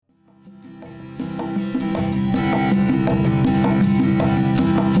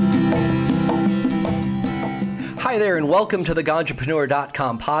welcome to the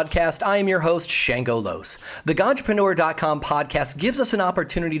Ganjapreneur.com podcast. I am your host, Shango Los. The Ganjapreneur.com podcast gives us an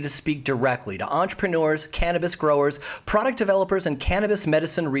opportunity to speak directly to entrepreneurs, cannabis growers, product developers, and cannabis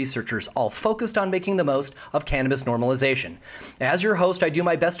medicine researchers, all focused on making the most of cannabis normalization. As your host, I do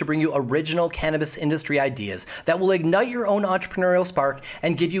my best to bring you original cannabis industry ideas that will ignite your own entrepreneurial spark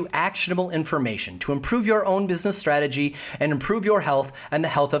and give you actionable information to improve your own business strategy and improve your health and the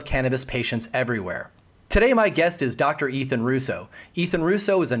health of cannabis patients everywhere. Today, my guest is Dr. Ethan Russo. Ethan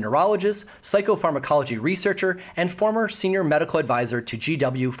Russo is a neurologist, psychopharmacology researcher, and former senior medical advisor to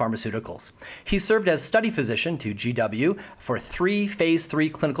GW Pharmaceuticals. He served as study physician to GW for 3 phase 3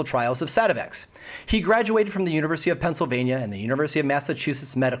 clinical trials of Sativex. He graduated from the University of Pennsylvania and the University of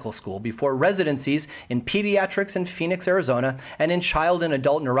Massachusetts Medical School before residencies in pediatrics in Phoenix, Arizona, and in child and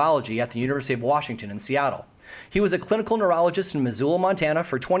adult neurology at the University of Washington in Seattle. He was a clinical neurologist in Missoula, Montana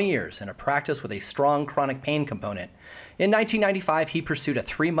for 20 years in a practice with a strong chronic pain component. In 1995, he pursued a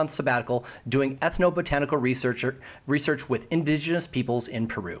 3-month sabbatical doing ethnobotanical research with indigenous peoples in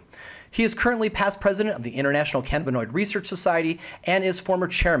Peru. He is currently past president of the International Cannabinoid Research Society and is former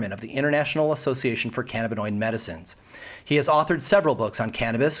chairman of the International Association for Cannabinoid Medicines. He has authored several books on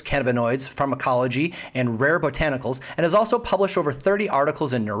cannabis, cannabinoids, pharmacology, and rare botanicals, and has also published over 30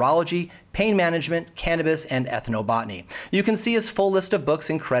 articles in neurology, pain management, cannabis, and ethnobotany. You can see his full list of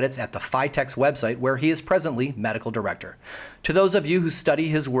books and credits at the Phytex website, where he is presently medical director. To those of you who study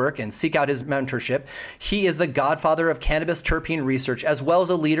his work and seek out his mentorship, he is the godfather of cannabis terpene research, as well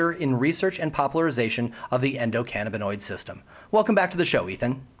as a leader in research and popularization of the endocannabinoid system. Welcome back to the show,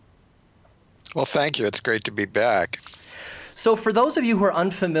 Ethan. Well, thank you. It's great to be back. So for those of you who are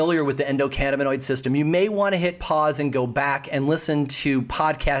unfamiliar with the endocannabinoid system, you may want to hit pause and go back and listen to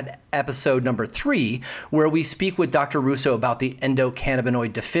podcast episode number 3, where we speak with Dr. Russo about the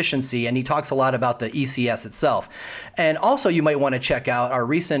endocannabinoid deficiency, and he talks a lot about the ECS itself. And also you might want to check out our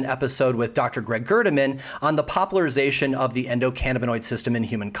recent episode with Dr. Greg Gerdeman on the popularization of the endocannabinoid system in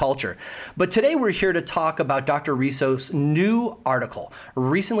human culture. But today we're here to talk about Dr. Russo's new article,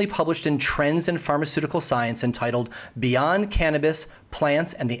 recently published in Trends in Pharmaceutical Science, entitled Beyond Cannabis,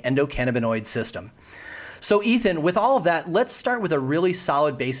 Plants, and the Endocannabinoid System. So Ethan, with all of that, let's start with a really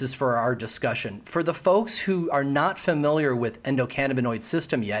solid basis for our discussion. For the folks who are not familiar with endocannabinoid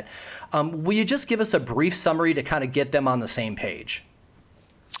system yet, will you just give us a brief summary to kind of get them on the same page?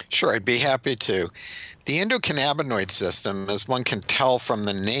 Sure, I'd be happy to. The endocannabinoid system, as one can tell from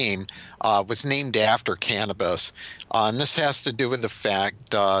the name, was named after cannabis. And this has to do with the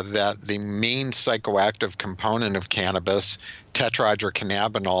fact that the main psychoactive component of cannabis,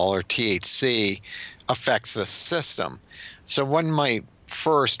 tetrahydrocannabinol, or THC, affects the system. So one might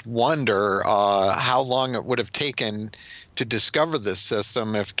first wonder how long it would have taken to discover this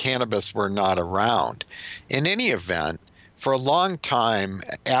system if cannabis were not around. In any event, for a long time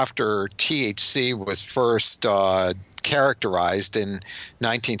after THC was first characterized in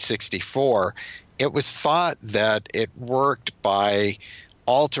 1964, it was thought that it worked by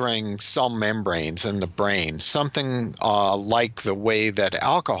altering cell membranes in the brain, something like the way that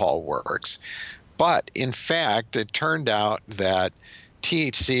alcohol works. But in fact, it turned out that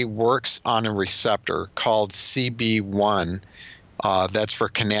THC works on a receptor called CB1. That's for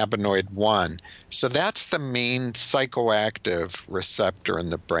cannabinoid 1. So that's the main psychoactive receptor in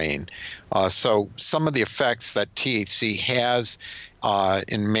the brain. So some of the effects that THC has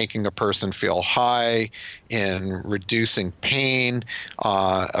in making a person feel high, in reducing pain,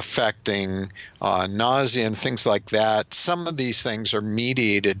 affecting nausea and things like that, some of these things are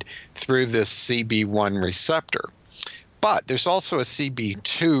mediated through this CB1 receptor. But there's also a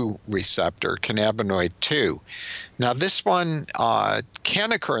CB2 receptor, cannabinoid 2. Now, this one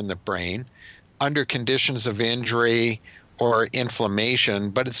can occur in the brain under conditions of injury or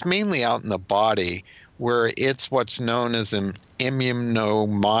inflammation, but it's mainly out in the body, where it's what's known as an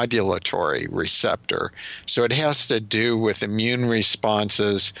immunomodulatory receptor. So it has to do with immune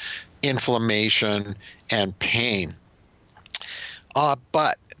responses, inflammation, and pain.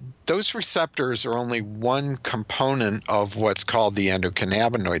 But those receptors are only one component of what's called the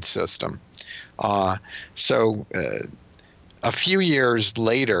endocannabinoid system. A few years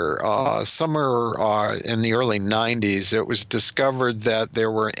later, somewhere in the early 90s, it was discovered that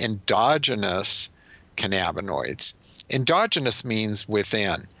there were endogenous cannabinoids. Endogenous means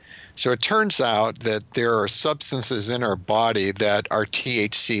within. So it turns out that there are substances in our body that are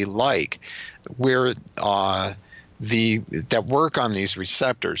THC-like, where that work on these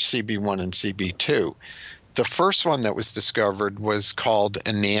receptors, CB1 and CB2. The first one that was discovered was called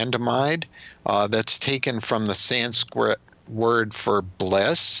anandamide. That's taken from the Sanskrit word for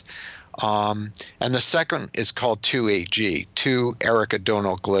bliss. And the second is called 2-AG,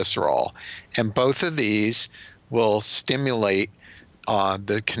 2-arachidonoglycerol. And both of these will stimulate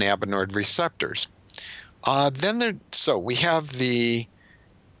the cannabinoid receptors. So we have the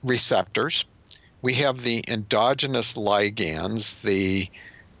receptors, we have the endogenous ligands, the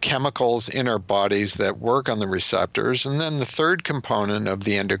chemicals in our bodies that work on the receptors, and then the third component of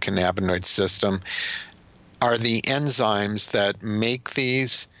the endocannabinoid system are the enzymes that make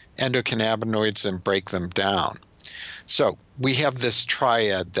these endocannabinoids and break them down. So we have this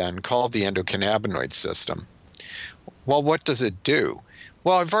triad then called the endocannabinoid system. Well, what does it do?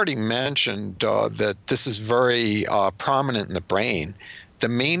 Well, I've already mentioned that this is very prominent in the brain. The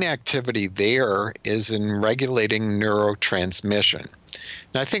main activity there is in regulating neurotransmission.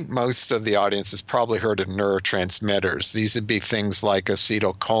 Now, I think most of the audience has probably heard of neurotransmitters. These would be things like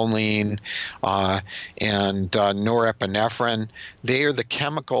acetylcholine and norepinephrine. They are the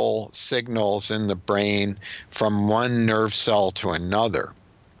chemical signals in the brain from one nerve cell to another.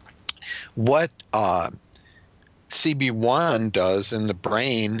 What CB1 does in the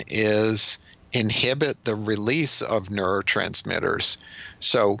brain is inhibit the release of neurotransmitters.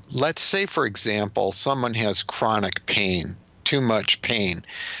 So let's say, for example, someone has chronic pain, too much pain.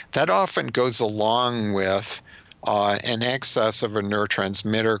 That often goes along with an excess of a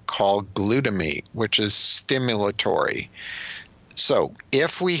neurotransmitter called glutamate, which is stimulatory. So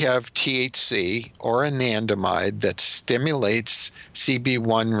if we have THC or anandamide that stimulates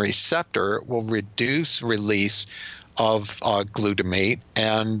CB1 receptor, it will reduce release of glutamate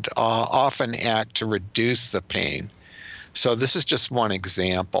and often act to reduce the pain. So this is just one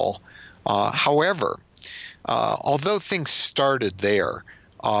example. However, although things started there,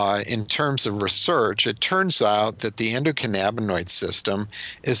 in terms of research, it turns out that the endocannabinoid system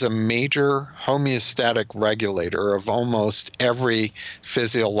is a major homeostatic regulator of almost every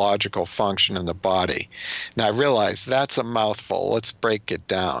physiological function in the body. Now, I realize that's a mouthful. Let's break it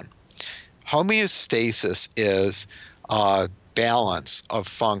down. Homeostasis is balance of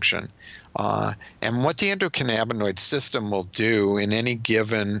function. And what the endocannabinoid system will do in any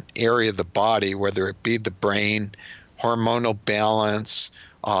given area of the body, whether it be the brain, hormonal balance,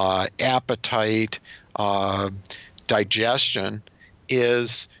 appetite, digestion,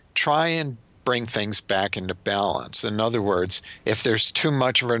 is try and bring things back into balance. In other words, if there's too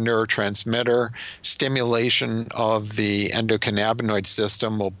much of a neurotransmitter, stimulation of the endocannabinoid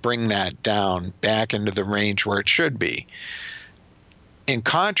system will bring that down back into the range where it should be. In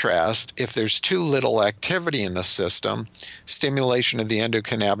contrast, if there's too little activity in the system, stimulation of the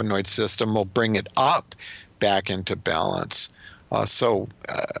endocannabinoid system will bring it up back into balance. So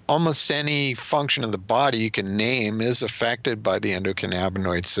almost any function of the body you can name is affected by the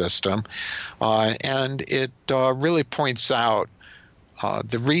endocannabinoid system. And it really points out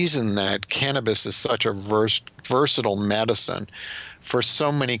the reason that cannabis is such a versatile medicine for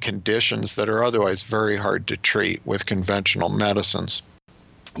so many conditions that are otherwise very hard to treat with conventional medicines.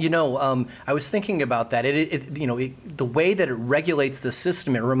 You know, I was thinking about that. The way that it regulates the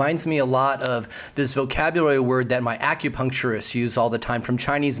system, it reminds me a lot of this vocabulary word that my acupuncturists use all the time from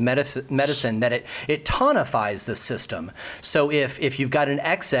Chinese medicine, that it tonifies the system. So if you've got an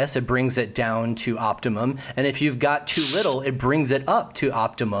excess, it brings it down to optimum. And if you've got too little, it brings it up to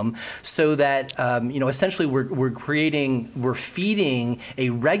optimum, so that, essentially we're feeding a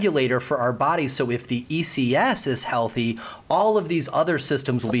regulator for our body. So if the ECS is healthy, all of these other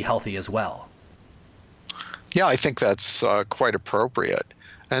systems will be healthy as well. Yeah, I think that's quite appropriate.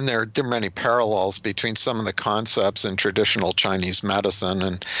 And there are many parallels between some of the concepts in traditional Chinese medicine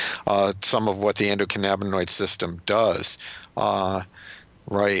and some of what the endocannabinoid system does.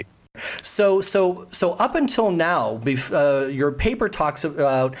 Right. So up until now, your paper talks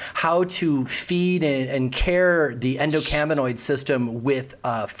about how to feed and care the endocannabinoid system with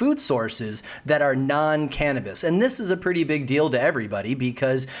food sources that are non-cannabis. And this is a pretty big deal to everybody,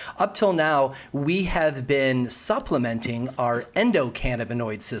 because up till now, we have been supplementing our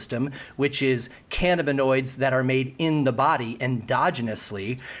endocannabinoid system, which is cannabinoids that are made in the body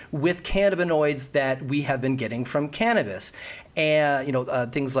endogenously, with cannabinoids that we have been getting from cannabis. And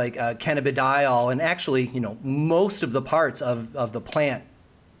things like cannabidiol, and actually most of the parts of the plant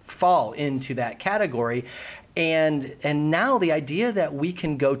fall into that category. And now the idea that we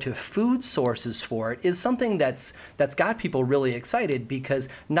can go to food sources for it is something that's got people really excited, because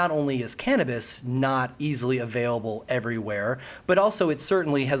not only is cannabis not easily available everywhere, but also it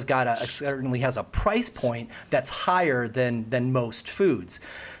certainly has a price point that's higher than most foods.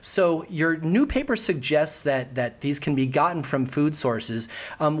 So your new paper suggests that these can be gotten from food sources.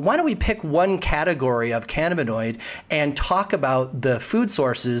 Why don't we pick one category of cannabinoid and talk about the food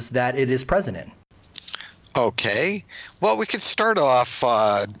sources that it is present in? Okay. Well, we could start off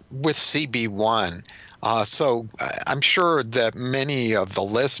with CB1. I'm sure that many of the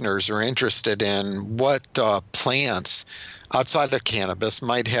listeners are interested in what plants outside of cannabis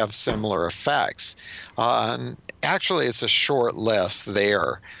might have similar effects. Actually, it's a short list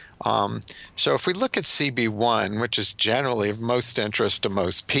there. So if we look at CB1, which is generally of most interest to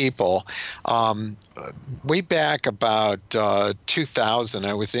most people, way back about 2000,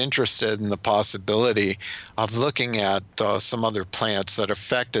 I was interested in the possibility of looking at some other plants that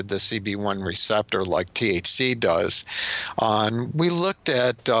affected the CB1 receptor like THC does. We looked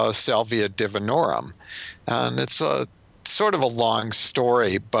at Salvia divinorum, and it's a sort of a long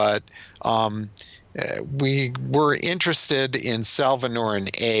story, but we were interested in salvinorin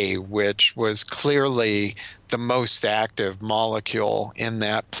A, which was clearly the most active molecule in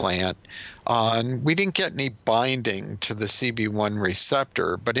that plant. And we didn't get any binding to the CB1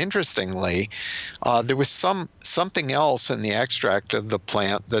 receptor, but interestingly, there was something else in the extract of the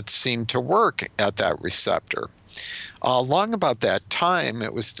plant that seemed to work at that receptor. Long about that time,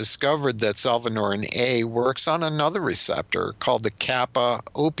 it was discovered that salvinorin A works on another receptor called the kappa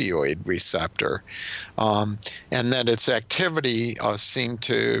opioid receptor, and that its activity seemed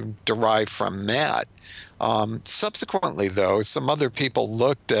to derive from that. Subsequently, though, some other people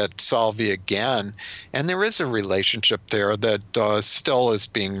looked at salvia again, and there is a relationship there that still is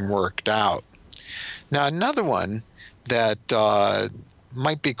being worked out. Now, another one that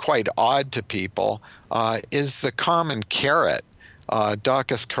might be quite odd to people is the common carrot,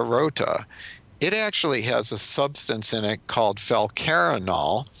 Daucus carota. It actually has a substance in it called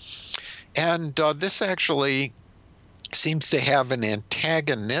falcarinol, and this actually seems to have an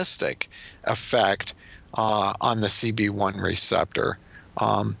antagonistic effect on the CB1 receptor.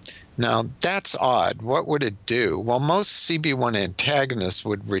 Now, that's odd. What would it do? Well, most CB1 antagonists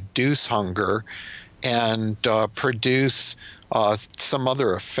would reduce hunger and produce some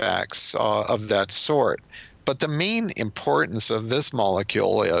other effects of that sort. But the main importance of this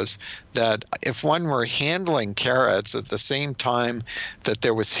molecule is that if one were handling carrots at the same time that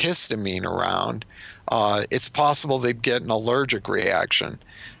there was histamine around, it's possible they'd get an allergic reaction.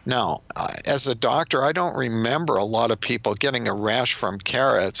 Now, as a doctor, I don't remember a lot of people getting a rash from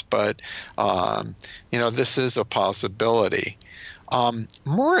carrots, but this is a possibility.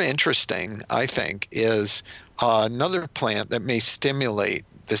 More interesting, I think, is another plant that may stimulate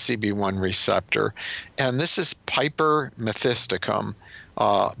the CB1 receptor, and this is Piper methysticum,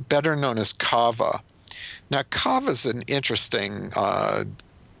 better known as kava. Now, kava is an interesting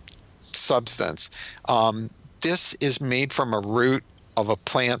substance. This is made from a root of a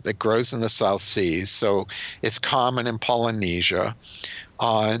plant that grows in the South Seas, so it's common in Polynesia.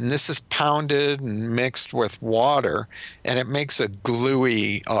 And this is pounded and mixed with water, and it makes a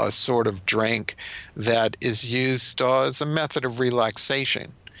gluey sort of drink that is used as a method of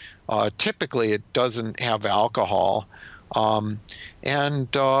relaxation. Typically, it doesn't have alcohol.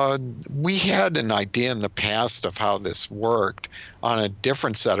 And we had an idea in the past of how this worked on a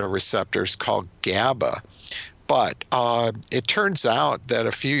different set of receptors called GABA. But it turns out that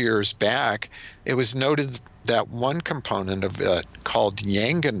a few years back, it was noted that one component of it, called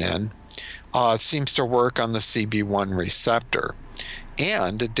yanganin, seems to work on the CB1 receptor.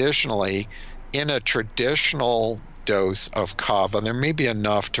 And additionally, in a traditional dose of kava, there may be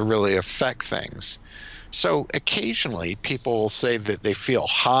enough to really affect things. So occasionally, people will say that they feel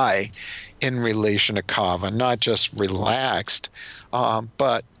high in relation to kava, not just relaxed.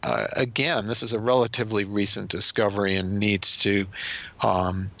 But again, this is a relatively recent discovery and needs to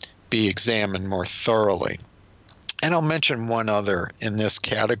be examined more thoroughly. And I'll mention one other in this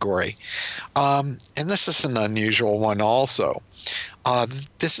category. And this is an unusual one also.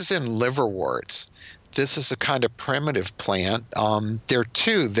 This is in liverworts. This is a kind of primitive plant. There are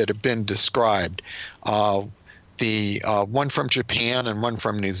two that have been described. The one from Japan and one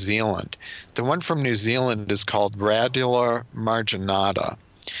from New Zealand. The one from New Zealand is called Radula marginata.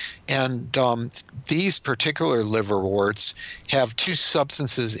 And these particular liverworts have two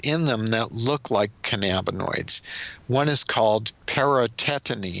substances in them that look like cannabinoids. One is called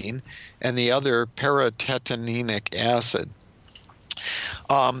paratetanine, and the other paratetaninic acid.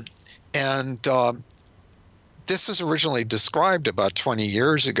 this was originally described about 20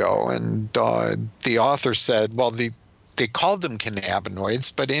 years ago, and the author said, well, they called them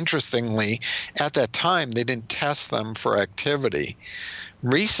cannabinoids, but interestingly, at that time, they didn't test them for activity.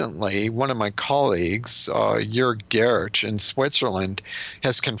 Recently, one of my colleagues, Jörg Gerch in Switzerland,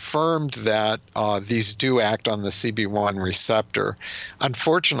 has confirmed that these do act on the CB1 receptor.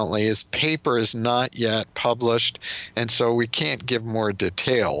 Unfortunately, his paper is not yet published, and so we can't give more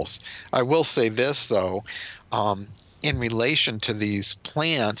details. I will say this, though. In relation to these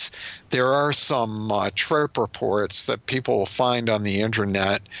plants, there are some trip reports that people will find on the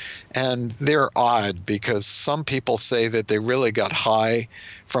internet, and they're odd because some people say that they really got high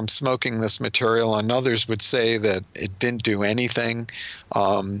from smoking this material, and others would say that it didn't do anything.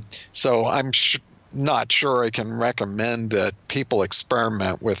 So I'm not sure I can recommend that people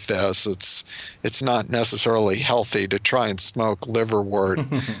experiment with this. It's not necessarily healthy to try and smoke liverwort,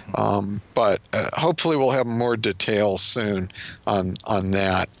 but hopefully we'll have more details soon on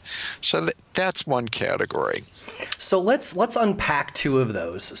that. So that's one category. So let's unpack two of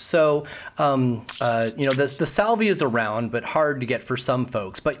those. So the salvia is around, but hard to get for some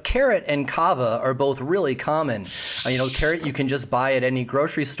folks. But carrot and kava are both really common. Carrot you can just buy at any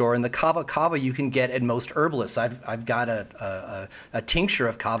grocery store, and the kava you can get at most herbalists. I've got a tincture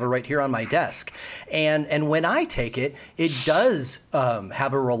of kava right here on my desk, and when I take it, it does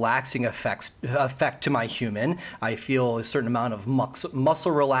have a relaxing effect to my human. I feel a certain amount of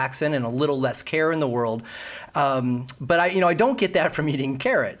muscle relaxant and a little less care in the world. But I don't get that from eating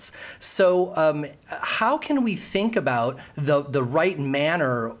carrots. So how can we think about the right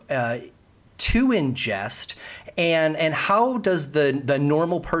manner to ingest, and how does the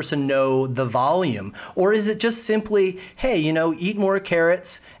normal person know the volume? Or is it just simply, hey, eat more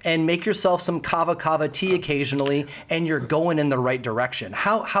carrots and make yourself some kava tea occasionally, and you're going in the right direction?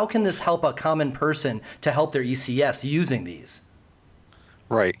 How can this help a common person to help their ECS using these?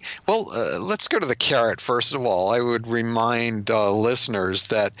 Right. Well, let's go to the carrot. First of all, I would remind listeners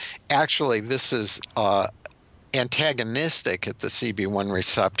that actually this is antagonistic at the CB1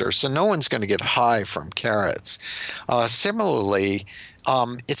 receptor, so no one's going to get high from carrots. Similarly,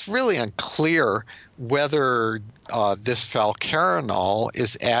 it's really unclear whether this falcarinol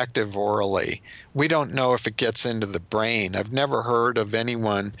is active orally. We don't know if it gets into the brain. I've never heard of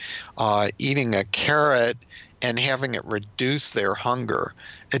anyone eating a carrot and having it reduce their hunger.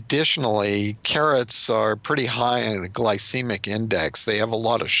 Additionally, carrots are pretty high in a glycemic index. They have a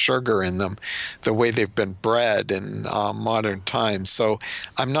lot of sugar in them, the way they've been bred in modern times. So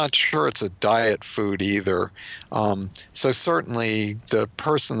I'm not sure it's a diet food either. So certainly the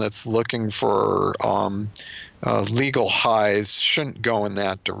person that's looking for legal highs shouldn't go in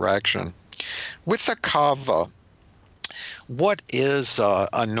that direction. With the kava, what is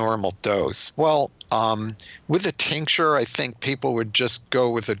a normal dose? Well, with a tincture, I think people would just go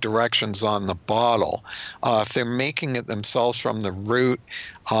with the directions on the bottle. If they're making it themselves from the root,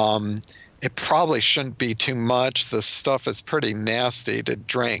 it probably shouldn't be too much. The stuff is pretty nasty to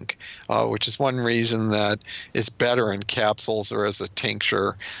drink, which is one reason that it's better in capsules or as a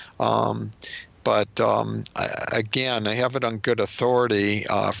tincture. But again, I have it on good authority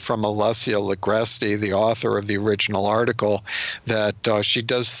from Alessia Ligresti, the author of the original article, that she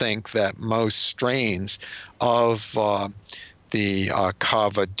does think that most strains of the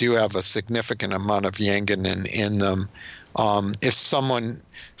kava do have a significant amount of yanganin in them. If someone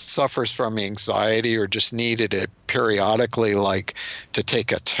suffers from anxiety or just needed it periodically, like to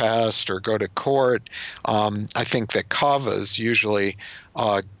take a test or go to court, I think that kava is usually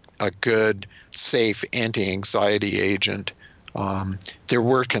a good, safe anti-anxiety agent. There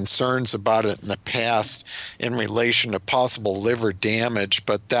were concerns about it in the past in relation to possible liver damage,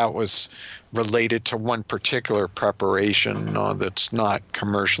 but that was related to one particular preparation that's not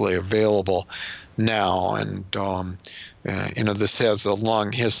commercially available now. And this has a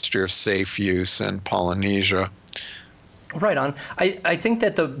long history of safe use in Polynesia. Right on. I think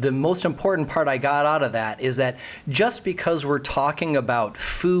that the most important part I got out of that is that just because we're talking about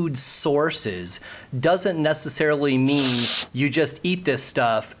food sources doesn't necessarily mean you just eat this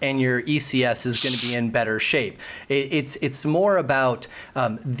stuff and your ECS is going to be in better shape. It's more about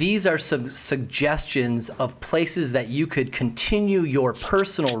these are some suggestions of places that you could continue your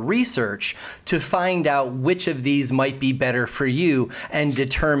personal research to find out which of these might be better for you and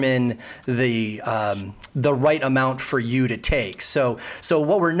determine the right amount for you you to take. So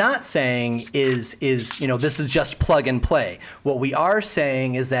what we're not saying is this is just plug and play. What we are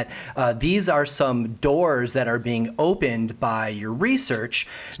saying is that these are some doors that are being opened by your research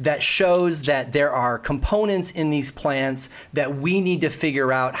that shows that there are components in these plants that we need to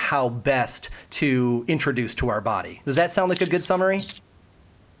figure out how best to introduce to our body. Does that sound like a good summary?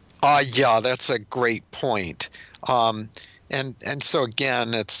 Yeah, that's a great point. And so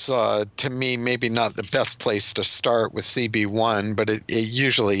again, it's to me maybe not the best place to start with CB1, but it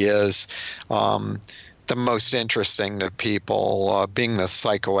usually is the most interesting to people, being the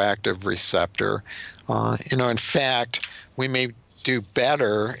psychoactive receptor. In fact, we may do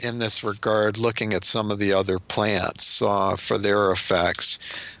better in this regard looking at some of the other plants for their effects.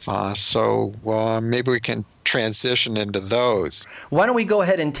 So maybe we can transition into those. Why don't we go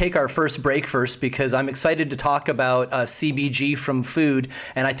ahead and take our first break first, because I'm excited to talk about CBG from food,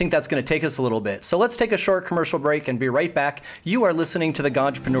 and I think that's going to take us a little bit. So let's take a short commercial break and be right back. You are listening to the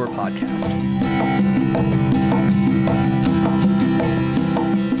Ganjapreneur Podcast.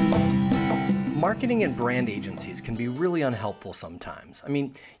 Marketing and brand agencies can be really unhelpful sometimes. I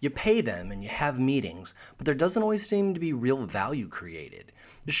mean, you pay them and you have meetings, but there doesn't always seem to be real value created.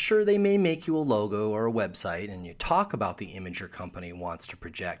 Sure, they may make you a logo or a website and you talk about the image your company wants to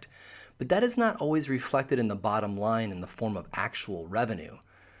project, but that is not always reflected in the bottom line in the form of actual revenue.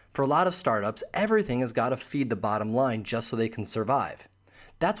 For a lot of startups, everything has got to feed the bottom line just so they can survive.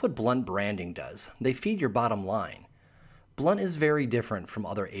 That's what blunt branding does. They feed your bottom line. Blunt is very different from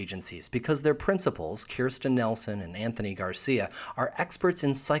other agencies because their principals, Kirsten Nelson and Anthony Garcia, are experts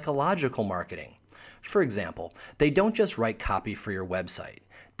in psychological marketing. For example, they don't just write copy for your website.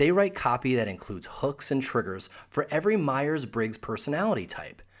 They write copy that includes hooks and triggers for every Myers-Briggs personality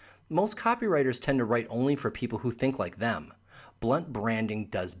type. Most copywriters tend to write only for people who think like them. Blunt branding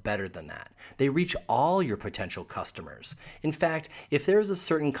does better than that. They reach all your potential customers. In fact, if there's a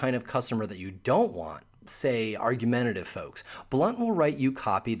certain kind of customer that you don't want, say argumentative folks, Blunt will write you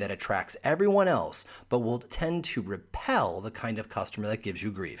copy that attracts everyone else, but will tend to repel the kind of customer that gives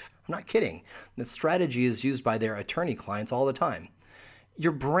you grief. I'm not kidding. This strategy is used by their attorney clients all the time.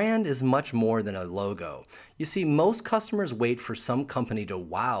 Your brand is much more than a logo. You see, most customers wait for some company to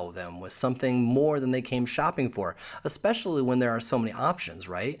wow them with something more than they came shopping for, especially when there are so many options,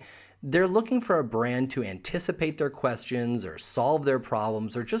 right? They're looking for a brand to anticipate their questions or solve their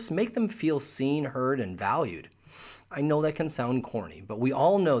problems or just make them feel seen, heard, and valued. I know that can sound corny, but we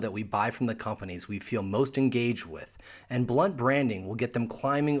all know that we buy from the companies we feel most engaged with, and blunt branding will get them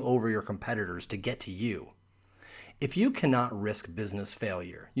climbing over your competitors to get to you. If you cannot risk business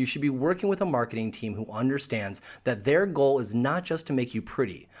failure, you should be working with a marketing team who understands that their goal is not just to make you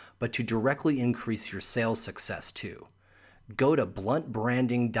pretty, but to directly increase your sales success too. Go to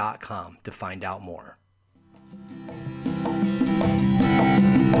bluntbranding.com to find out more.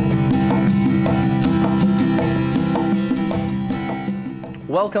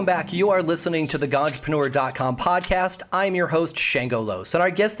 Welcome back. You are listening to the Ganjapreneur.com podcast. I'm your host, Shango Los, and our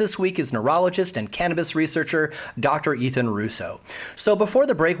guest this week is neurologist and cannabis researcher, Dr. Ethan Russo. So before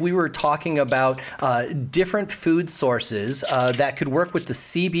the break, we were talking about different food sources that could work with the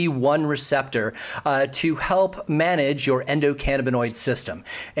CB1 receptor to help manage your endocannabinoid system.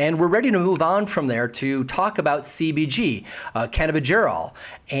 And we're ready to move on from there to talk about CBG, cannabigerol.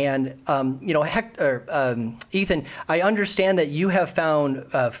 And, Ethan, I understand that you have found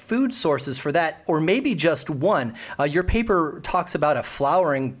food sources for that, or maybe just one. Your paper talks about a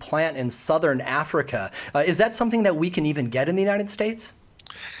flowering plant in southern Africa. Is that something that we can even get in the United States?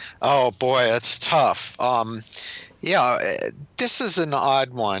 Oh, boy, that's tough. Yeah, this is an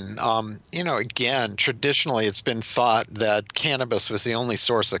odd one. Again, traditionally it's been thought that cannabis was the only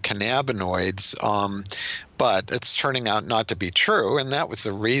source of cannabinoids, but it's turning out not to be true, and that was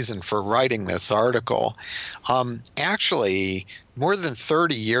the reason for writing this article. Actually, more than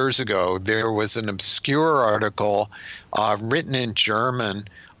 30 years ago, there was an obscure article written in German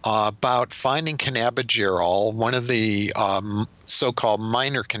about finding cannabigerol, one of the so-called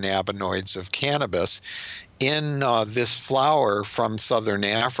minor cannabinoids of cannabis, in this flower from southern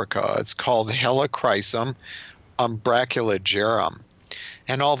Africa. It's called Helichrysum umbraculagerum.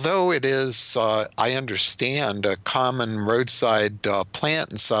 And although it is, I understand, a common roadside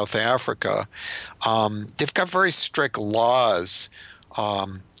plant in South Africa, they've got very strict laws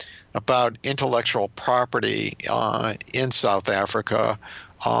about intellectual property in South Africa.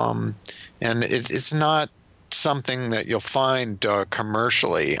 And it's not something that you'll find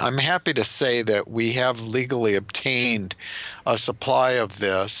commercially. I'm happy to say that we have legally obtained a supply of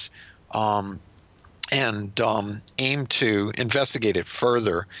this. and aim to investigate it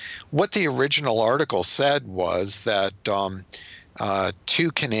further. What the original article said was that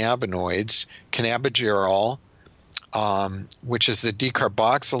two cannabinoids, cannabigerol, which is the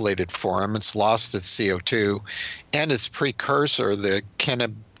decarboxylated form, it's lost its CO2, and its precursor, the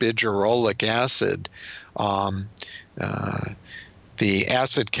cannabigerolic acid, um, uh, the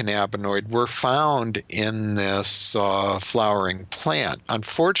acid cannabinoid, were found in this flowering plant.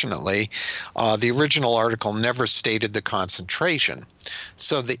 Unfortunately, the original article never stated the concentration.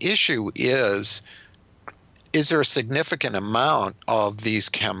 So the issue is there a significant amount of these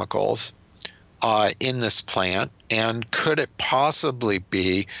chemicals in this plant, and could it possibly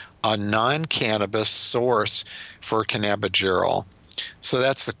be a non-cannabis source for cannabigerol? So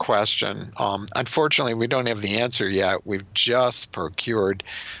that's the question. Unfortunately, we don't have the answer yet. We've just procured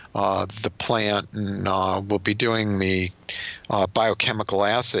the plant, and we'll be doing the biochemical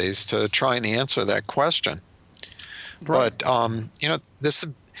assays to try and answer that question. Right. But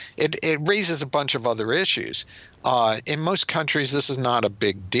it raises a bunch of other issues. In most countries, this is not a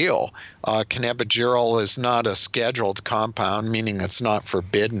big deal. Cannabigerol is not a scheduled compound, meaning it's not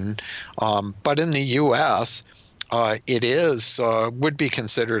forbidden. But in the U.S., it is would be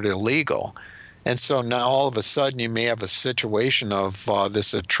considered illegal. And so now all of a sudden you may have a situation of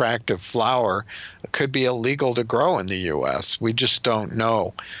this attractive flower could be illegal to grow in the U.S. We just don't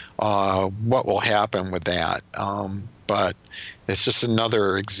know what will happen with that. But it's just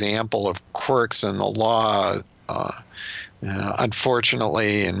another example of quirks in the law.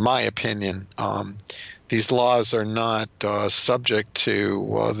 Unfortunately, in my opinion, these laws are not subject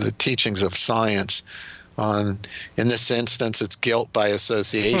to the teachings of science. In this instance, it's guilt by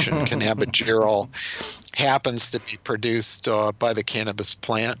association. Cannabigerol happens to be produced by the cannabis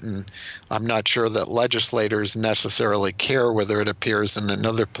plant, and I'm not sure that legislators necessarily care whether it appears in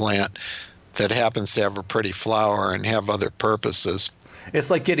another plant that happens to have a pretty flower and have other purposes. It's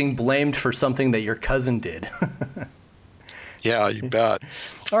like getting blamed for something that your cousin did. Yeah, you bet.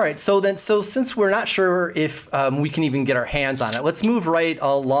 All right, so since we're not sure if we can even get our hands on it, let's move right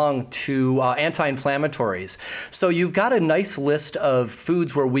along to anti-inflammatories. So you've got a nice list of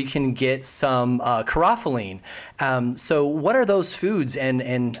foods where we can get some caryophyllene. So what are those foods,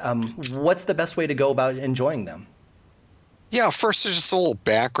 and what's the best way to go about enjoying them? Yeah, first, just a little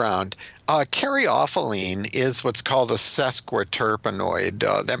background. Caryophyllene is what's called a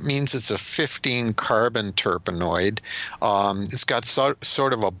sesquiterpenoid. That means it's a 15-carbon terpenoid. It's got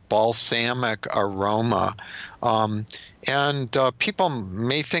sort of a balsamic aroma. And people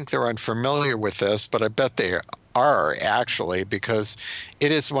may think they're unfamiliar with this, but I bet they are actually, because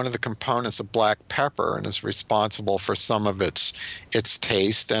it is one of the components of black pepper and is responsible for some of its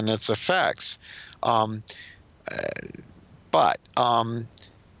taste and its effects. But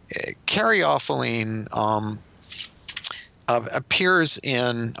caryophyllene appears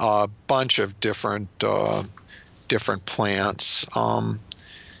in a bunch of different plants, and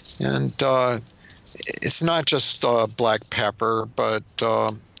it's not just black pepper, but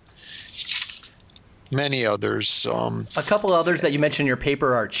many others. A couple others that you mentioned in your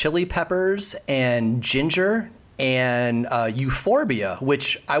paper are chili peppers and ginger. And euphorbia,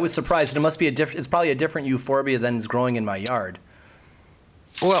 which I was surprised. It must be it's probably a different euphorbia than is growing in my yard.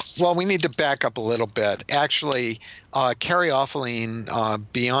 Well, we need to back up a little bit. Actually, caryophyllene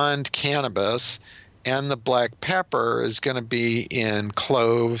beyond cannabis and the black pepper is going to be in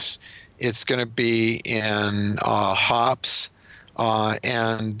cloves. It's going to be in hops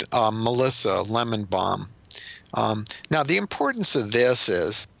and melissa, lemon balm. Now, the importance of this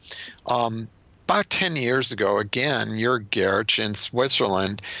is about 10 years ago, again, Jörg Gertsch in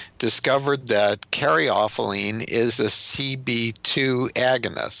Switzerland discovered that caryophyllene is a CB2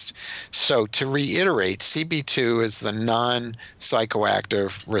 agonist. So to reiterate, CB2 is the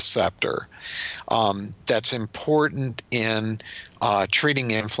non-psychoactive receptor that's important in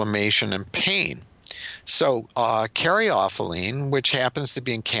treating inflammation and pain. So caryophyllene, which happens to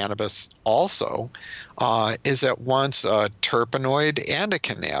be in cannabis also, is at once a terpenoid and a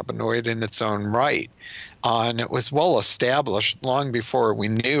cannabinoid in its own right. And it was well established long before we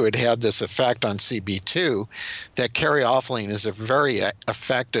knew it had this effect on CB2 that caryophyllene is a very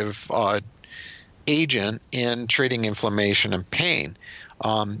effective agent in treating inflammation and pain.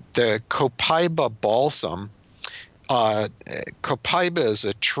 The copaiba balsam, copaiba is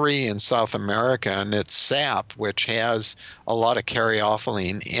a tree in South America, and its sap, which has a lot of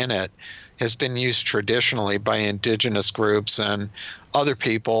caryophyllene in it, has been used traditionally by indigenous groups and other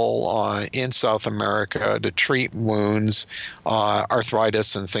people in South America to treat wounds,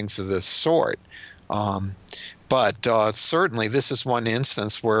 arthritis, and things of this sort. But certainly, this is one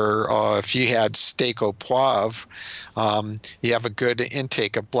instance where if you had steak au poivre, you have a good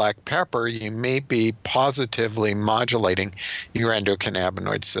intake of black pepper, you may be positively modulating your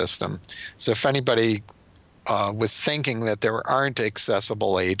endocannabinoid system. So if anybody was thinking that there aren't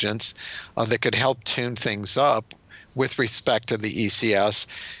accessible agents that could help tune things up with respect to the ECS,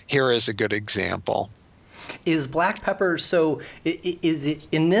 here is a good example. Is black pepper, so is it,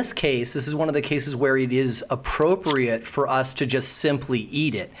 in this case, this is one of the cases where it is appropriate for us to just simply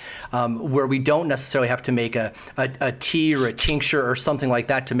eat it, where we don't necessarily have to make a tea or a tincture or something like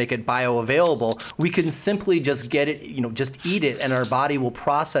that to make it bioavailable. We can simply just get it, just eat it, and our body will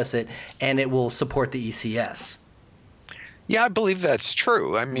process it, and it will support the ECS. Yeah, I believe that's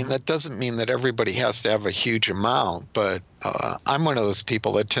true. I mean, that doesn't mean that everybody has to have a huge amount, but I'm one of those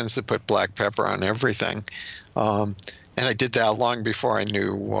people that tends to put black pepper on everything. And I did that long before I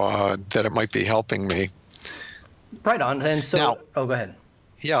knew that it might be helping me. Right on. And so, now, go ahead.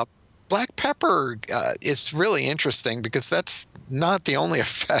 Yeah, black pepper is really interesting because that's not the only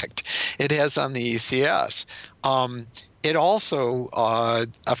effect it has on the ECS. It also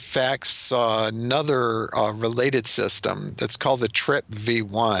affects another related system that's called the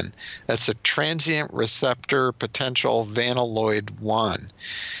TRPV1. That's a transient receptor potential vanilloid 1.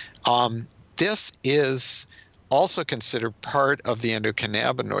 This is also considered part of the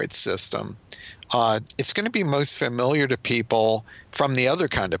endocannabinoid system. It's going to be most familiar to people from the other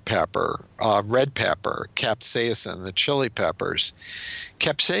kind of pepper, red pepper, capsaicin, the chili peppers.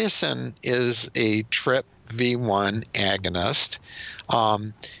 Capsaicin is a TRPV1 agonist,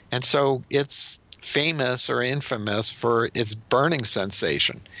 and so it's famous or infamous for its burning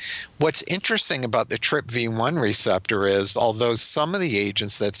sensation. What's interesting about the TRPV1 receptor is, although some of the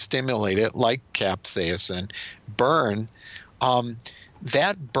agents that stimulate it, like capsaicin, burn,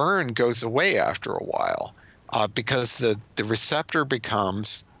 that burn goes away after a while because the receptor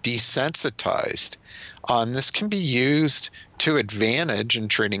becomes desensitized. And this can be used to advantage in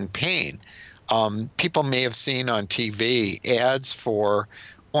treating pain. People may have seen on TV ads for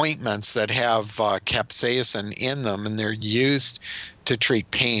ointments that have capsaicin in them, and they're used to treat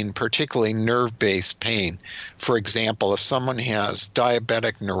pain, particularly nerve-based pain. For example, if someone has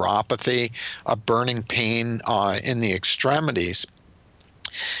diabetic neuropathy, a burning pain in the extremities,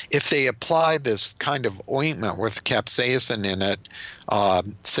 if they apply this kind of ointment with capsaicin in it,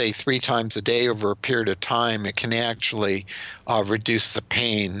 say 3 times a day over a period of time, it can actually reduce the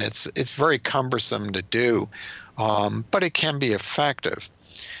pain. It's very cumbersome to do, but it can be effective.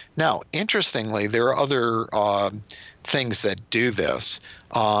 Now, interestingly, there are other things that do this.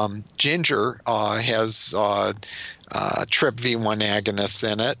 Ginger has TRPV1 agonists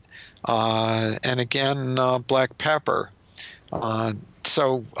in it, and again, black pepper.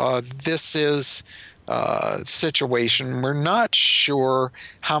 So this is a situation. We're not sure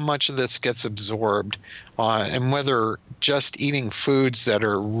how much of this gets absorbed and whether just eating foods that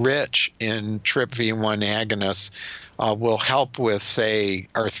are rich in TRPV1 agonists will help with, say,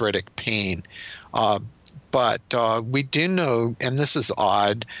 arthritic pain. But we do know, and this is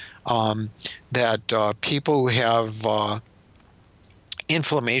odd, that people who have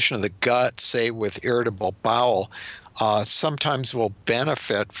inflammation of the gut, say with irritable bowel, sometimes will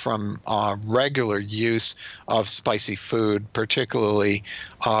benefit from regular use of spicy food, particularly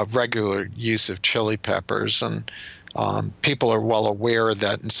regular use of chili peppers. And people are well aware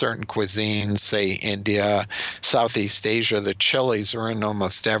that in certain cuisines, say India, Southeast Asia, the chilies are in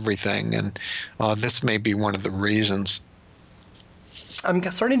almost everything. And this may be one of the reasons.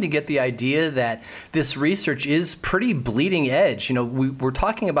 I'm starting to get the idea that this research is pretty bleeding edge. We're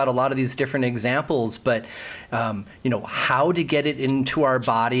talking about a lot of these different examples, but how to get it into our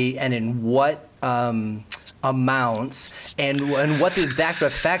body and in what amounts and what the exact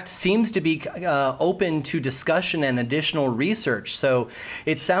effect seems to be open to discussion and additional research. So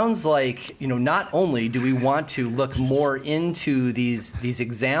it sounds like, not only do we want to look more into these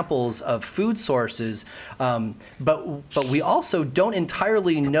examples of food sources, but we also don't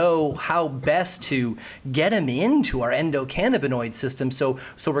entirely know how best to get them into our endocannabinoid system. So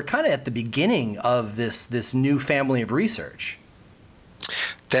we're kind of at the beginning of this new family of research.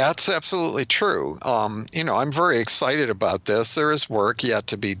 That's absolutely true. I'm very excited about this. There is work yet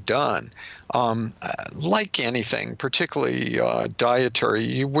to be done. Like anything, particularly dietary,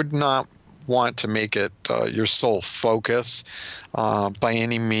 you would not want to make it your sole focus by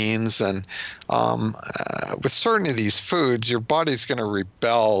any means. And with certain of these foods, your body's going to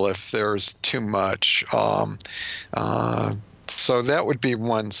rebel if there's too much. So that would be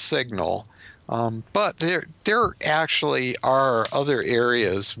one signal. But there actually are other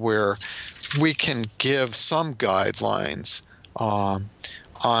areas where we can give some guidelines on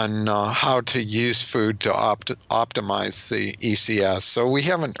how to use food to optimize the ECS. So we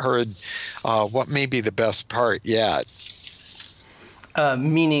haven't heard what may be the best part yet.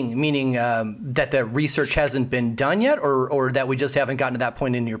 Meaning that the research hasn't been done yet, or that we just haven't gotten to that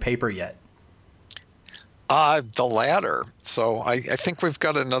point in your paper yet? The latter. So I think we've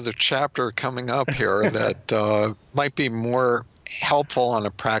got another chapter coming up here that might be more helpful on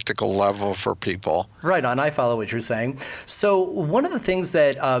a practical level for people. Right on. I follow what you're saying. So one of the things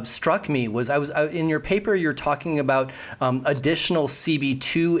that struck me was I was in your paper, you're talking about additional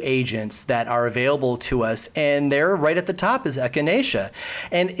CB2 agents that are available to us, and there right at the top is echinacea.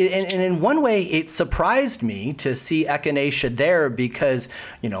 And in one way, it surprised me to see echinacea there because,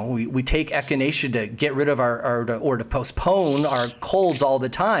 we take echinacea to get rid of or to postpone our colds all the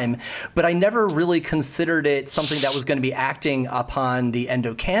time, but I never really considered it something that was going to be acting upon the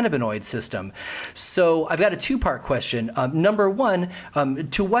endocannabinoid system. So I've got a two-part question. Number one,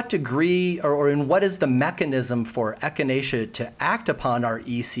 to what degree or in what is the mechanism for echinacea to act upon our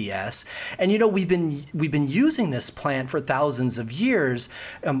ECS? And we've been using this plant for thousands of years.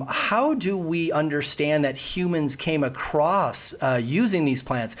 How do we understand that humans came across using these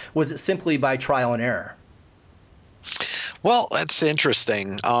plants? Was it simply by trial and error? Well, that's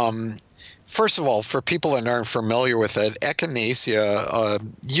interesting. First of all, for people that aren't familiar with it, echinacea,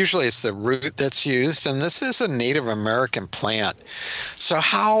 usually it's the root that's used, and this is a Native American plant. So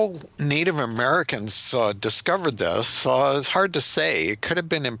how Native Americans discovered this is hard to say. It could have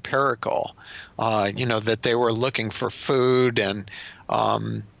been empirical, that they were looking for food and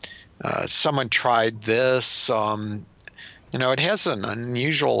someone tried this. It has an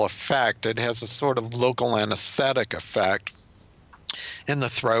unusual effect. It has a sort of local anesthetic effect in the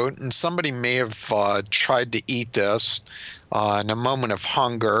throat, and somebody may have tried to eat this in a moment of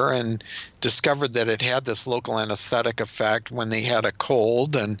hunger and discovered that it had this local anesthetic effect when they had a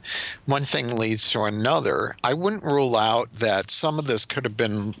cold, and one thing leads to another. I wouldn't rule out that some of this could have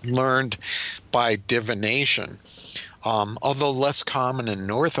been learned by divination, although less common in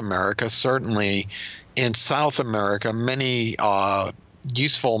North America. Certainly in South America, many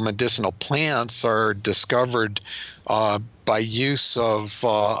useful medicinal plants are discovered by use of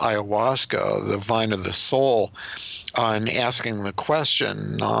ayahuasca, the vine of the soul, and asking the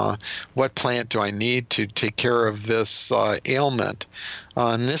question, what plant do I need to take care of this ailment?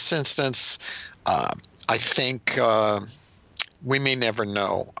 In this instance, I think we may never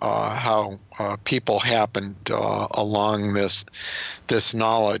know how people happened along this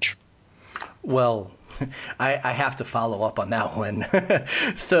knowledge. Well, I have to follow up on that one.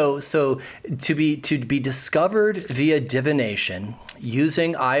 So to be discovered via divination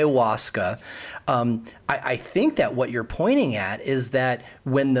using ayahuasca, I think that what you're pointing at is that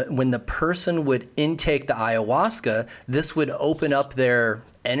when the person would intake the ayahuasca, this would open up their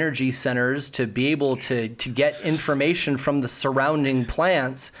energy centers to be able to get information from the surrounding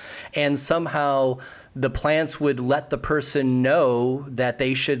plants, and somehow the plants would let the person know that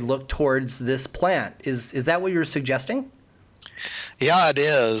they should look towards this plant. Is that what you're suggesting? Yeah, it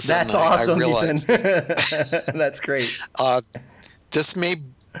is. That's awesome, Ethan. That's great. This may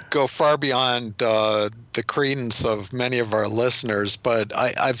go far beyond the credence of many of our listeners, but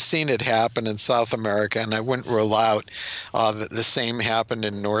I've seen it happen in South America, and I wouldn't rule out that the same happened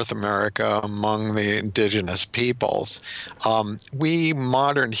in North America among the indigenous peoples. We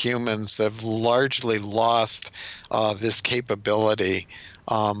modern humans have largely lost this capability.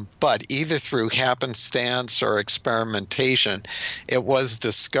 But either through happenstance or experimentation, it was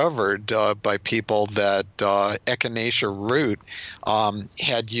discovered by people that echinacea root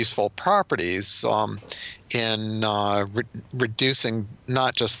had useful properties in reducing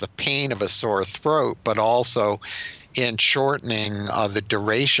not just the pain of a sore throat, but also in shortening the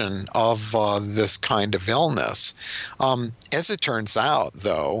duration of this kind of illness. As it turns out,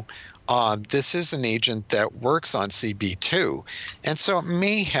 though, this is an agent that works on CB2, and so it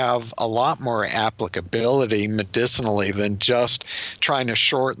may have a lot more applicability medicinally than just trying to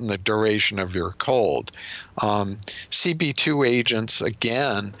shorten the duration of your cold. CB2 agents,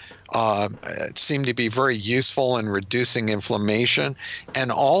 again, seem to be very useful in reducing inflammation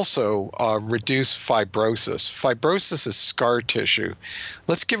and also reduce fibrosis. Fibrosis is scar tissue.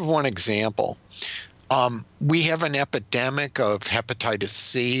 Let's give one example. We have an epidemic of hepatitis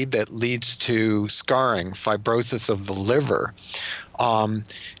C that leads to scarring, fibrosis of the liver. And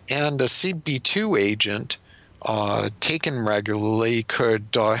a CB2 agent taken regularly could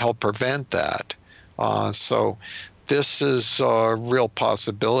help prevent that. So this is a real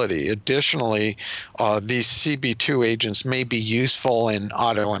possibility. Additionally, these CB2 agents may be useful in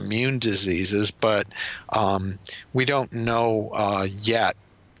autoimmune diseases, but we don't know yet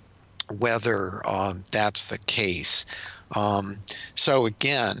whether that's the case. So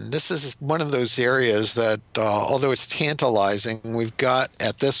again, this is one of those areas that, although it's tantalizing, we've got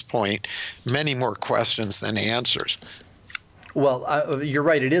at this point many more questions than answers. Well, you're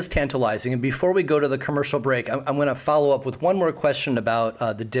right. It is tantalizing. And before we go to the commercial break, I'm going to follow up with one more question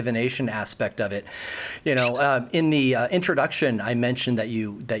about the divination aspect of it. In the introduction, I mentioned that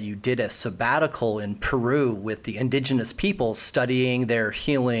you did a sabbatical in Peru with the indigenous people studying their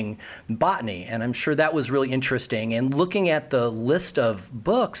healing botany, and I'm sure that was really interesting. And looking at the list of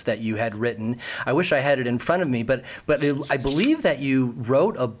books that you had written, I wish I had it in front of me, but I believe that you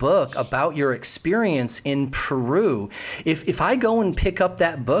wrote a book about your experience in Peru. If I go and pick up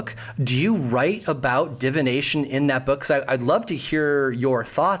that book, do you write about divination in that book? Because I'd love to hear your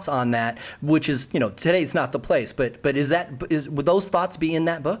thoughts on that, which is, today's not the place, but would those thoughts be in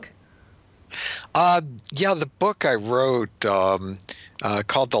that book? Yeah, the book I wrote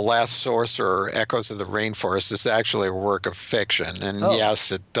called The Last Sorcerer, Echoes of the Rainforest, is actually a work of fiction. And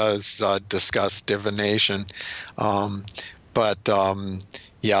yes, it does discuss divination. But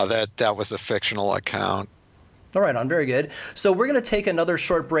that was a fictional account. All right, very good. So we're going to take another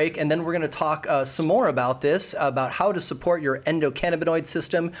short break, and then we're going to talk some more about this, about how to support your endocannabinoid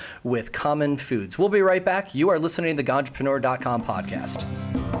system with common foods. We'll be right back. You are listening to the Ganjapreneur.com podcast.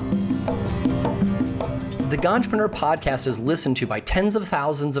 The Ganjapreneur podcast is listened to by tens of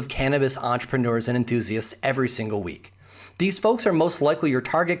thousands of cannabis entrepreneurs and enthusiasts every single week. These folks are most likely your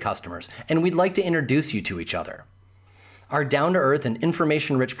target customers, and we'd like to introduce you to each other. Our down-to-earth and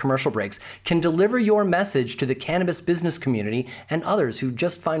information-rich commercial breaks can deliver your message to the cannabis business community and others who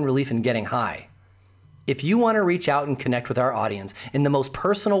just find relief in getting high. If you want to reach out and connect with our audience in the most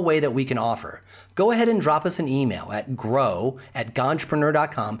personal way that we can offer, go ahead and drop us an email at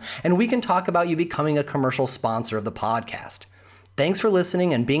grow@ganjapreneur.com, and we can talk about you becoming a commercial sponsor of the podcast. Thanks for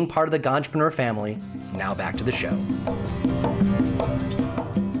listening and being part of the Ganjapreneur family. Now back to the show.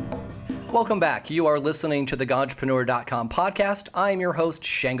 Welcome back. You are listening to the Ganjapreneur.com podcast. I'm your host,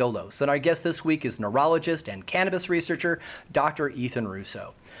 Shango Los, and our guest this week is neurologist and cannabis researcher, Dr. Ethan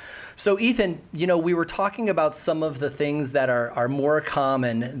Russo. So Ethan, we were talking about some of the things that are more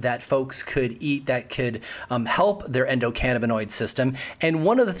common that folks could eat that could help their endocannabinoid system. And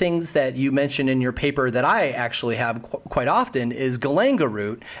one of the things that you mentioned in your paper that I actually have quite often is galanga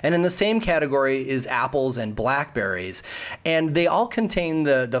root. And in the same category is apples and blackberries. And they all contain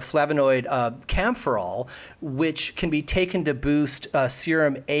the flavonoid camphorol, which can be taken to boost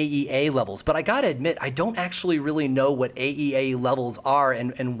serum AEA levels. But I got to admit, I don't actually really know what AEA levels are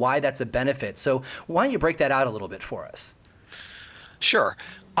and why that's a benefit. So why don't you break that out a little bit for us? Sure.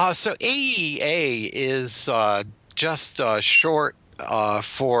 So AEA is just short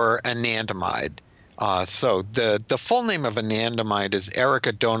for anandamide. So the full name of anandamide is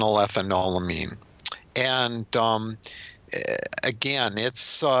arachidonyl-ethanolamine. And again,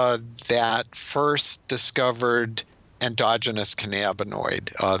 it's that first discovered endogenous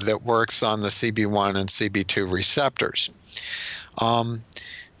cannabinoid that works on the CB1 and CB2 receptors.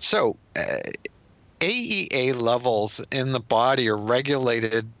 So AEA levels in the body are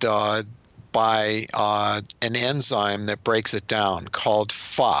regulated by an enzyme that breaks it down called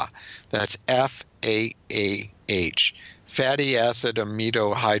FAH. That's FAAH, fatty acid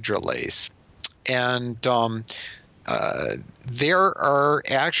aminohydrolase. And there are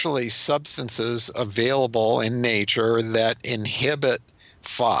actually substances available in nature that inhibit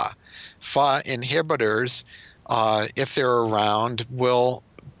FAH. FAH inhibitors, if they're around, will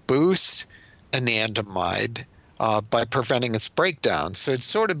boost anandamide by preventing its breakdown. So it'd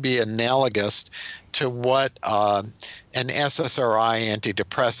sort of be analogous to what an SSRI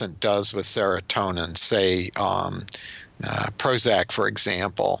antidepressant does with serotonin, say Prozac, for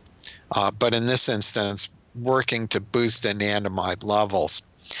example. But in this instance, working to boost anandamide levels.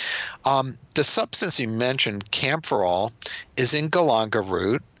 The substance you mentioned, camphorol, is in galanga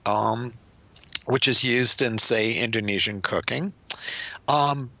root, which is used in, say, Indonesian cooking.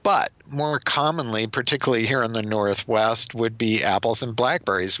 But more commonly, particularly here in the Northwest, would be apples and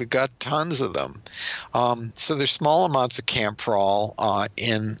blackberries. We've got tons of them. So there's small amounts of camphorol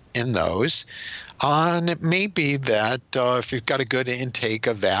in those. And it may be that if you've got a good intake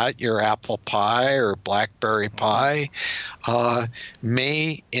of that, your apple pie or blackberry pie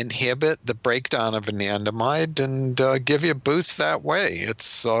may inhibit the breakdown of anandamide and give you a boost that way.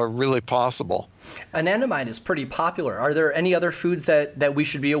 It's really possible. Anandamide is pretty popular. Are there any other foods that we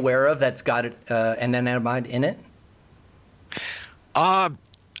should be aware of that's got an anandamide in it? Uh,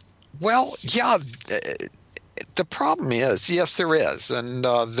 well, yeah. The problem is, yes, there is, and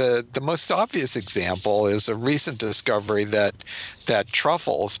the most obvious example is a recent discovery that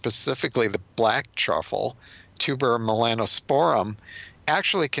truffle, specifically the black truffle, Tuber melanosporum,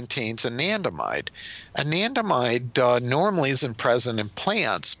 actually contains anandamide. Anandamide normally isn't present in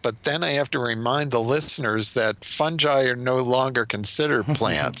plants, but then I have to remind the listeners that fungi are no longer considered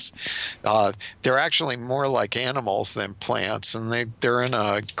plants. They're actually more like animals than plants, and they're in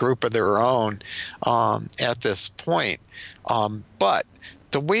a group of their own at this point. But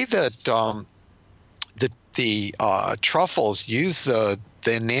the way that the truffles use the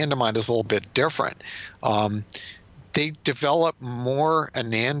anandamide is a little bit different. Um, they develop more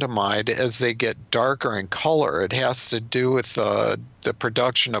anandamide as they get darker in color. It has to do with the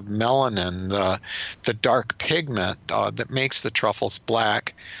production of melanin, the dark pigment that makes the truffles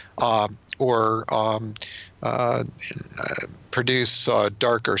black, or produce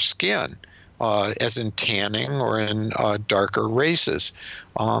darker skin. As in tanning or in darker races.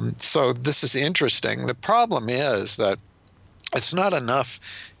 So this is interesting. The problem is that it's not enough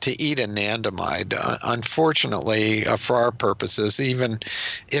to eat anandamide. Unfortunately, for our purposes, even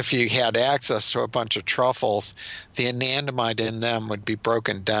if you had access to a bunch of truffles, the anandamide in them would be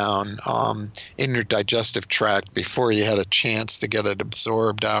broken down in your digestive tract before you had a chance to get it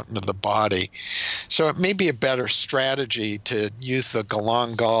absorbed out into the body. So it may be a better strategy to use the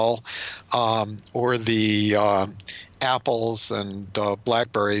galangal or the apples and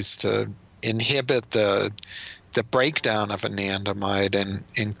blackberries to inhibit the breakdown of anandamide and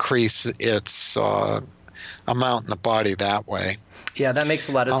increase its amount in the body that way. Yeah, that makes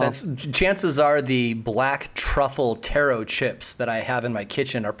a lot of sense. Chances are the black truffle taro chips that I have in my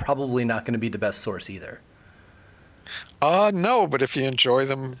kitchen are probably not going to be the best source either. No, but if you enjoy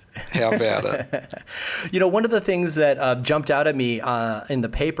them, have at it. One of the things that jumped out at me in the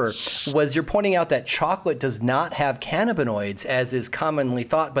paper was you're pointing out that chocolate does not have cannabinoids, as is commonly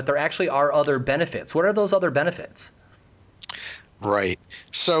thought, but there actually are other benefits. What are those other benefits? Right.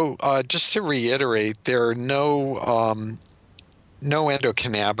 So just to reiterate, there are no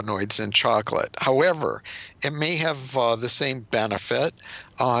endocannabinoids in chocolate. However, it may have the same benefit.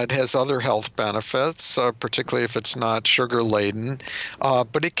 It has other health benefits, particularly if it's not sugar laden.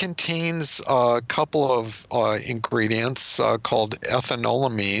 But it contains a couple of ingredients called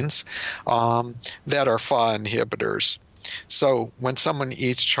ethanolamines that are Fa inhibitors. So when someone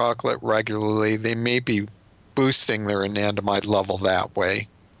eats chocolate regularly, they may be boosting their anandamide level that way.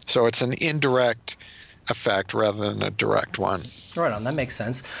 So it's an indirect effect rather than a direct one. Right on, that makes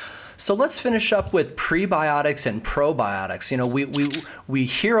sense. So let's finish up with prebiotics and probiotics. We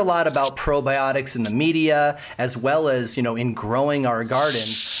hear a lot about probiotics in the media as well as, in growing our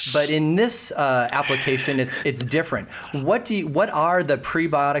gardens. But in this application, it's different. What are the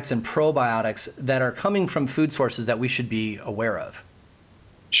prebiotics and probiotics that are coming from food sources that we should be aware of?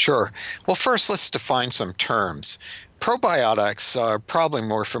 Sure. Well, first, let's define some terms. Probiotics are probably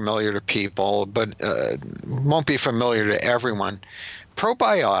more familiar to people, but won't be familiar to everyone.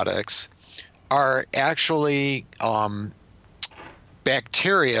 Probiotics are actually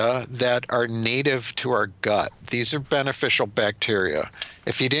bacteria that are native to our gut. These are beneficial bacteria.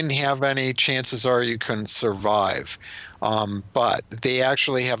 If you didn't have any, chances are you couldn't survive. But they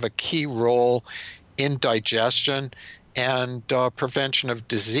actually have a key role in digestion and prevention of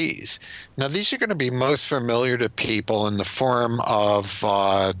disease. Now, these are going to be most familiar to people in the form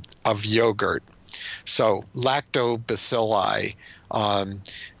of yogurt. So lactobacilli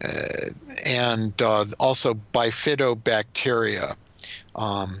and also bifidobacteria.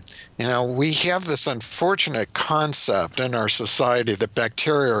 We have this unfortunate concept in our society that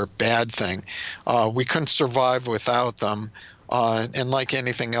bacteria are a bad thing. We couldn't survive without them. And like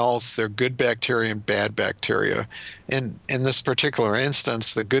anything else, they're good bacteria and bad bacteria. In this particular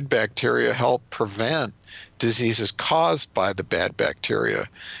instance, the good bacteria help prevent diseases caused by the bad bacteria.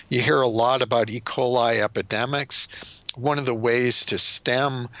 You hear a lot about E. coli epidemics. One of the ways to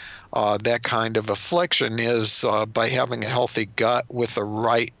stem that kind of affliction is by having a healthy gut with the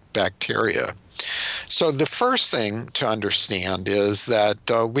right bacteria. So the first thing to understand is that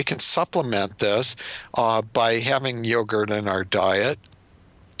we can supplement this by having yogurt in our diet,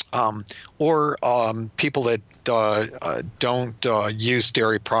 or people that don't use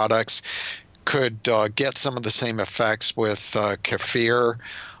dairy products could get some of the same effects with kefir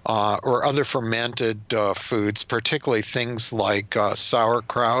or other fermented foods, particularly things like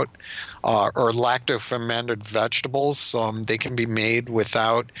sauerkraut or lacto-fermented vegetables. They can be made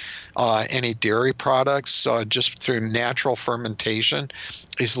without any dairy products, just through natural fermentation.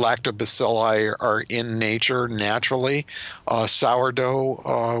 These lactobacilli are in nature naturally.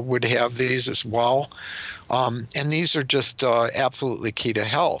 Sourdough would have these as well. And these are just absolutely key to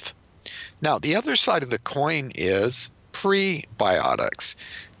health. Now, the other side of the coin is prebiotics.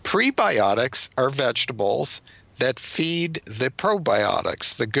 Prebiotics are vegetables that feed the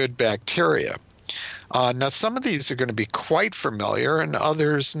probiotics, the good bacteria. Now, some of these are going to be quite familiar and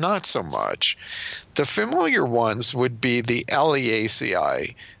others not so much. The familiar ones would be the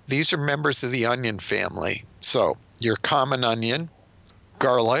Leucae. These are members of the onion family. So your common onion,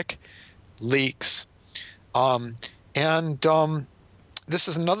 garlic, leeks, and this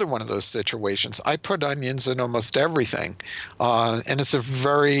is another one of those situations. I put onions in almost everything, and it's a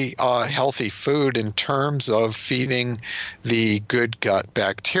very healthy food in terms of feeding the good gut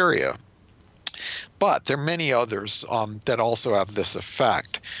bacteria. But there are many others that also have this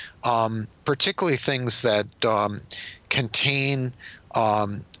effect, particularly things that contain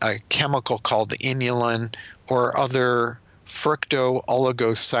a chemical called inulin or other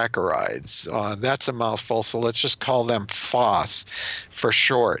fructooligosaccharides. That's a mouthful, so let's just call them FOS for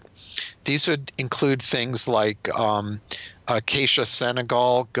short. These would include things like Acacia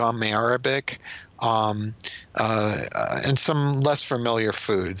senegal, gum arabic, and some less familiar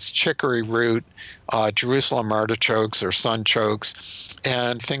foods, chicory root, Jerusalem artichokes or sunchokes,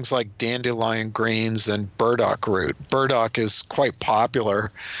 and things like dandelion greens and burdock root. Burdock is quite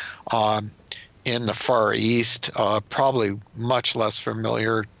popular in the Far East, probably much less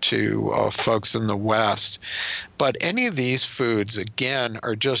familiar to folks in the West. But any of these foods, again,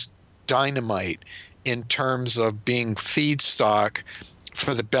 are just dynamite in terms of being feedstock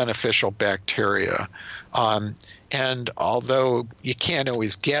for the beneficial bacteria. And although you can't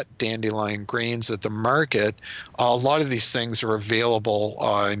always get dandelion greens at the market, a lot of these things are available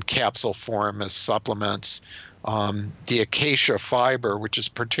in capsule form as supplements. The acacia fiber, which is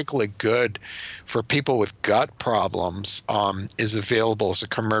particularly good for people with gut problems, is available as a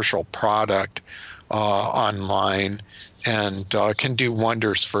commercial product online and can do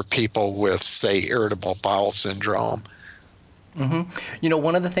wonders for people with, say, irritable bowel syndrome. Mm-hmm. You know,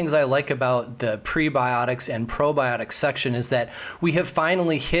 one of the things I like about the prebiotics and probiotics section is that we have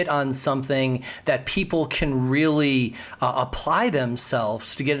finally hit on something that people can really apply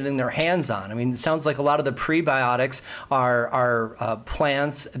themselves to get it in their hands on. I mean, it sounds like a lot of the prebiotics are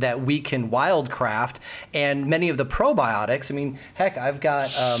plants that we can wildcraft, and many of the probiotics. I mean, heck, I've got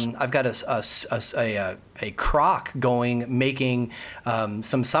a crock going making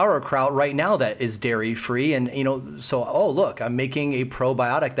some sauerkraut right now that is dairy free, and so look, I'm making a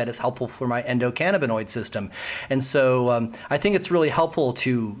probiotic that is helpful for my endocannabinoid system. And so I think it's really helpful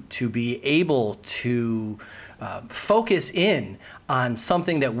to be able to focus in on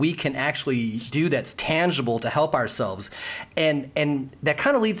something that we can actually do that's tangible to help ourselves. And that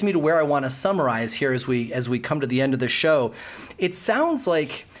kind of leads me to where I want to summarize here as we come to the end of the show. It sounds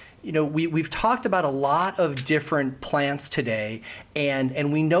like we've talked about a lot of different plants today,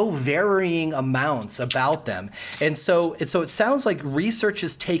 and we know varying amounts about them. And so it sounds like research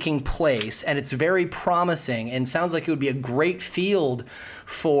is taking place, and it's very promising, and sounds like it would be a great field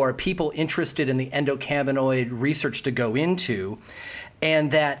for people interested in the endocannabinoid research to go into.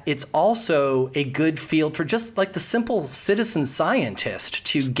 And that it's also a good field for just like the simple citizen scientist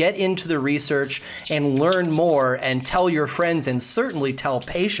to get into the research and learn more and tell your friends and certainly tell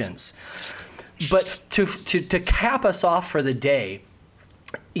patients. But to cap us off for the day,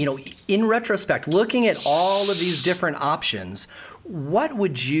 in retrospect, looking at all of these different options, what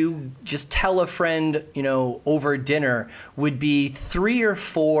would you just tell a friend, over dinner would be 3 or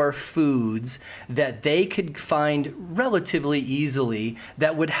 4 foods that they could find relatively easily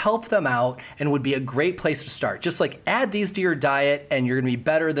that would help them out and would be a great place to start? Just like add these to your diet and you're going to be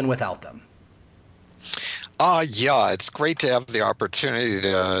better than without them. Yeah, it's great to have the opportunity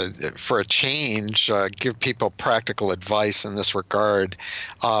to, for a change, give people practical advice in this regard.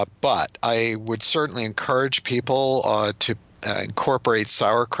 But I would certainly encourage people to incorporate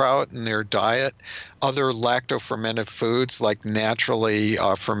sauerkraut in their diet, other lacto-fermented foods like naturally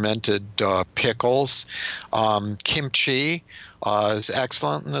fermented pickles. Kimchi is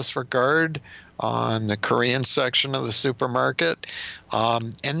excellent in this regard in the Korean section of the supermarket.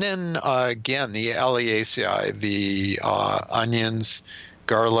 And then again, the Leucae, the onions,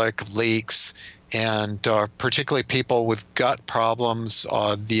 garlic, leeks, and particularly people with gut problems,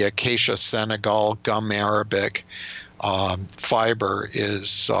 the Acacia senegal, gum arabic, fiber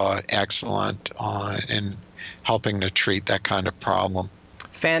is excellent in helping to treat that kind of problem.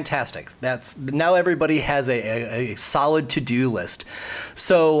 Fantastic. That's now everybody has a solid to-do list.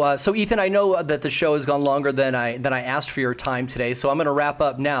 So Ethan, I know that the show has gone longer than I asked for your time today, so I'm going to wrap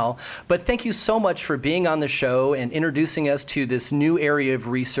up now. But thank you so much for being on the show and introducing us to this new area of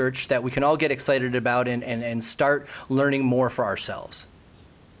research that we can all get excited about and start learning more for ourselves.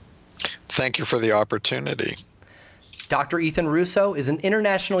 Thank you for the opportunity. Dr. Ethan Russo is an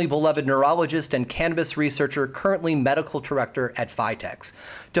internationally beloved neurologist and cannabis researcher, currently medical director at Phytex.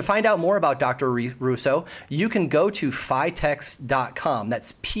 To find out more about Dr. Russo, you can go to phytex.com,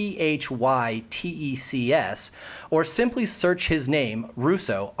 that's Phytecs, or simply search his name,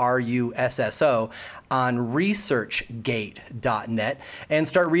 Russo, Russo, on researchgate.net and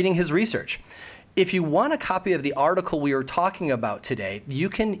start reading his research. If you want a copy of the article we are talking about today, you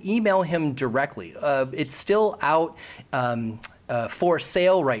can email him directly. It's still out for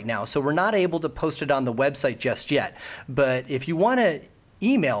sale right now, so we're not able to post it on the website just yet. But if you want to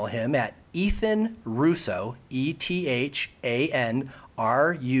email him at Ethan Russo, ETHANRUSSO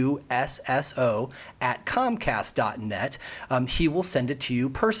at Comcast.net, he will send it to you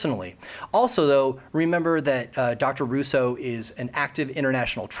personally. Also, though, remember that Dr. Russo is an active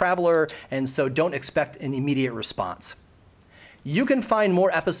international traveler, and so don't expect an immediate response. You can find more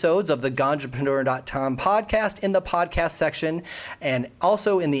episodes of the Ganjapreneur.com podcast in the podcast section and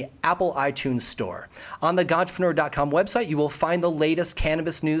also in the Apple iTunes store. On the Ganjapreneur.com website, you will find the latest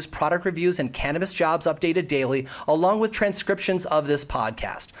cannabis news, product reviews, and cannabis jobs updated daily, along with transcriptions of this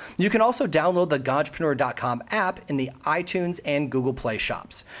podcast. You can also download the Ganjapreneur.com app in the iTunes and Google Play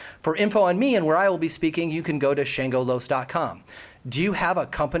shops. For info on me and where I will be speaking, you can go to shangolos.com. Do you have a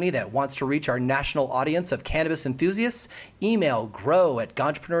company that wants to reach our national audience of cannabis enthusiasts? Email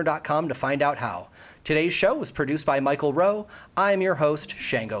grow@ganjapreneur.com to find out how. Today's show was produced by Michael Rowe. I am your host,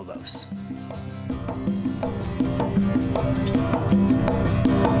 Shango Los.